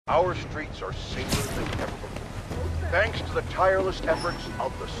our streets are safer than ever before, thanks to the tireless efforts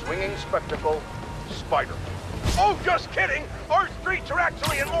of the swinging spectacle, Spiderman. Oh, just kidding! Our streets are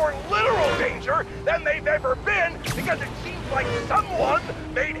actually in more literal danger than they've ever been, because it seems like someone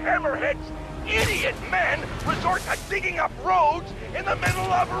made Hammerhead's idiot men resort to digging up roads in the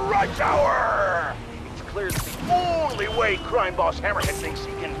middle of rush hour! It's clear that the only way crime boss Hammerhead thinks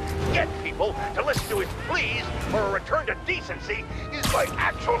he can get people to listen to his pleas for a return to decency is by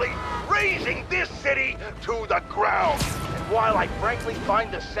actually razing this city to the ground. And while I frankly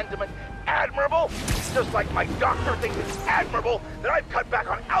find this sentiment admirable, just like my doctor thinks it's admirable that I've cut back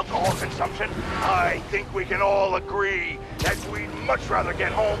on alcohol consumption, I think we can all agree that we'd much rather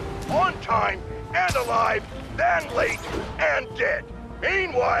get home on time and alive than late and dead.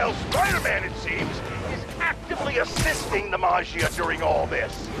 Meanwhile, Spider-Man, it seems, is actively assisting the Maggia during all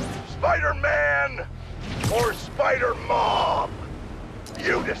this. Spider-Man or Spider-Mob?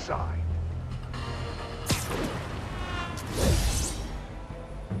 You decide.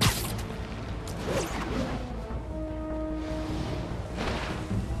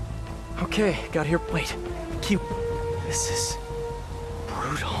 Okay, got here. Wait, this is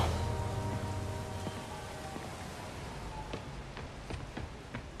brutal.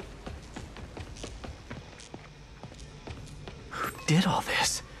 Who did all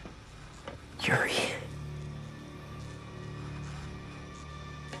this? Yuri.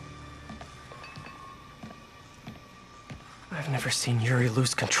 I've never seen Yuri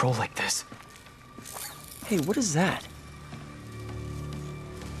lose control like this. Hey, what is that?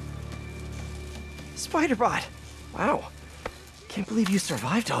 Spider-Bot! Wow. Can't believe you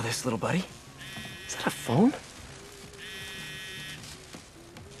survived all this, little buddy. Is that a phone?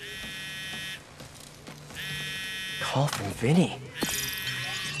 Call from Vinny.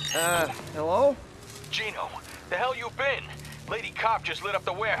 Hello? Gino, the hell you been? Lady Cop just lit up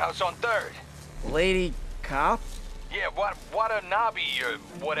the warehouse on 3rd. Lady Cop? Yeah, Watanabe or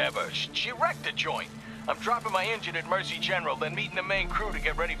whatever. She wrecked the joint. I'm dropping my engine at Mercy General, then meeting the main crew to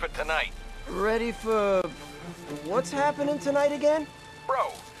get ready for tonight. Ready for... what's happening tonight again?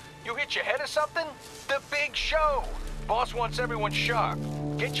 Bro, you hit your head or something? The big show! Boss wants everyone sharp.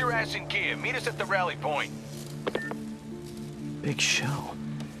 Get your ass in gear. Meet us at the rally point. Big show.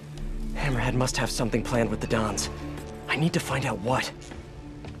 Hammerhead must have something planned with the Dons. I need to find out what.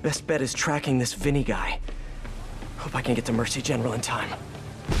 Best bet is tracking this Vinny guy. Hope I can get to Mercy General in time.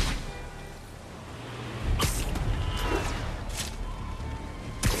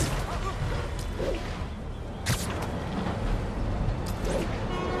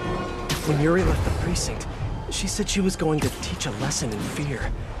 When Yuri left the precinct, she said she was going to teach a lesson in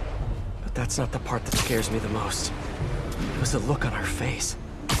fear. But that's not the part that scares me the most. It was the look on her face.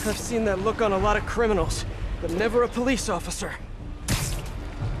 I've seen that look on a lot of criminals, but never a police officer.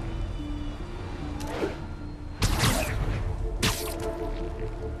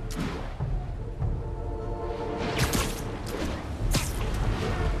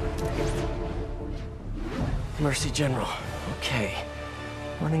 Mercy General. Okay.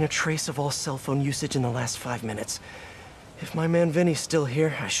 Running a trace of all cell phone usage in the last 5 minutes. If my man Vinny's still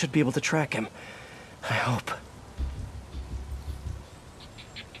here, I should be able to track him. I hope.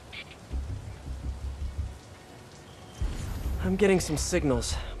 I'm getting some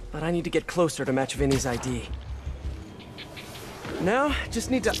signals, but I need to get closer to match Vinny's ID. Now,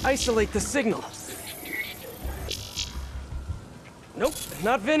 just need to isolate the signal. Nope,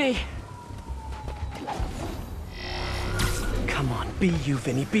 not Vinny. Come on, be you,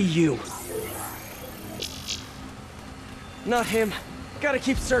 Vinny, be you. Not him. Gotta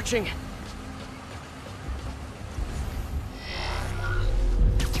keep searching.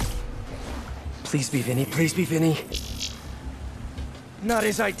 Please be Vinny, please be Vinny. Not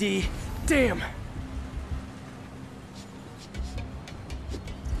his ID. Damn.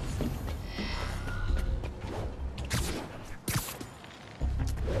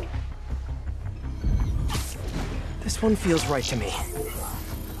 This one feels right to me.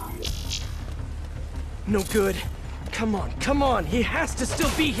 No good. Come on, come on! He has to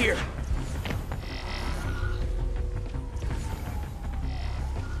still be here!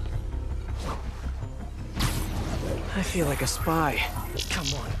 I feel like a spy. Come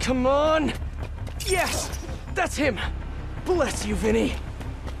on, come on! Yes! That's him! Bless you, Vinny!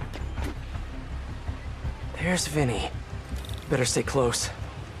 There's Vinny. Better stay close,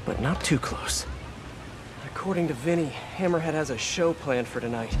 but not too close. According to Vinny, Hammerhead has a show planned for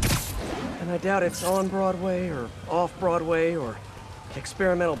tonight. And I doubt it's on Broadway, or off Broadway, or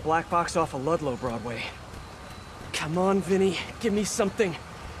experimental black box off of Ludlow Broadway. Come on, Vinny, give me something.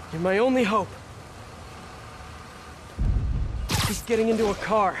 You're my only hope. Just getting into a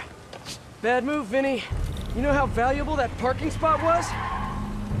car. Bad move, Vinny. You know how valuable that parking spot was?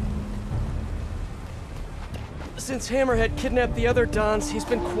 Since Hammerhead kidnapped the other Dons, he's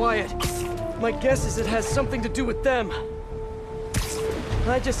been quiet. My guess is it has something to do with them.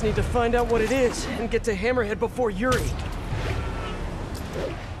 I just need to find out what it is and get to Hammerhead before Yuri.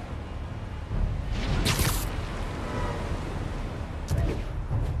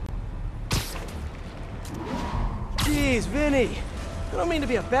 Jeez, Vinny. I don't mean to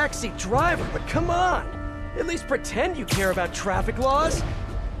be a backseat driver, but come on! At least pretend you care about traffic laws!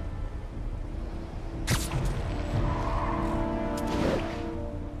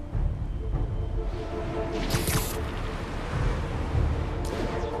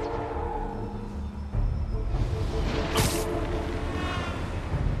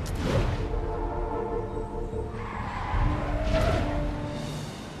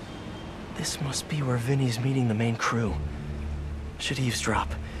 This must be where Vinny's meeting the main crew. Should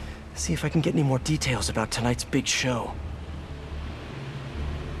eavesdrop. See if I can get any more details about tonight's big show.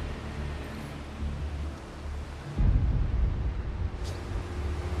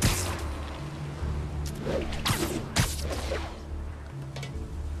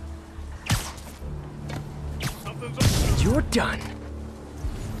 And you're done.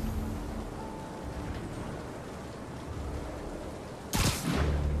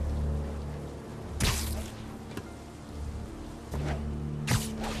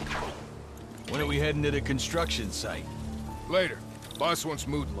 When are we heading to the construction site? Later. Boss wants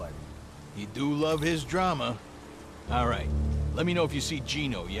mood lighting. He do love his drama. All right. Let me know if you see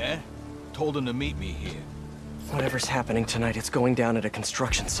Gino, yeah? Told him to meet me here. Whatever's happening tonight, it's going down at a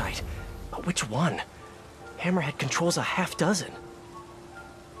construction site. But which one? Hammerhead controls a half dozen.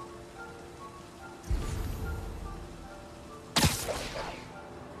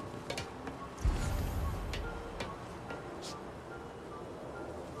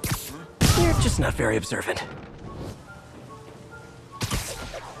 You're just not very observant.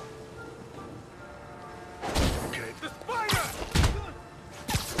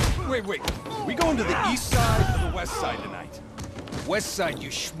 Wait. We going to the east side or the west side tonight? West side, you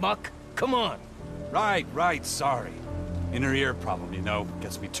schmuck. Come on. Right, sorry. Inner ear problem, you know,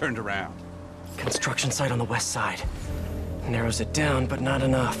 gets me turned around. Construction site on the west side. Narrows it down, but not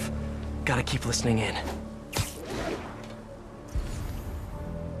enough. Gotta keep listening in.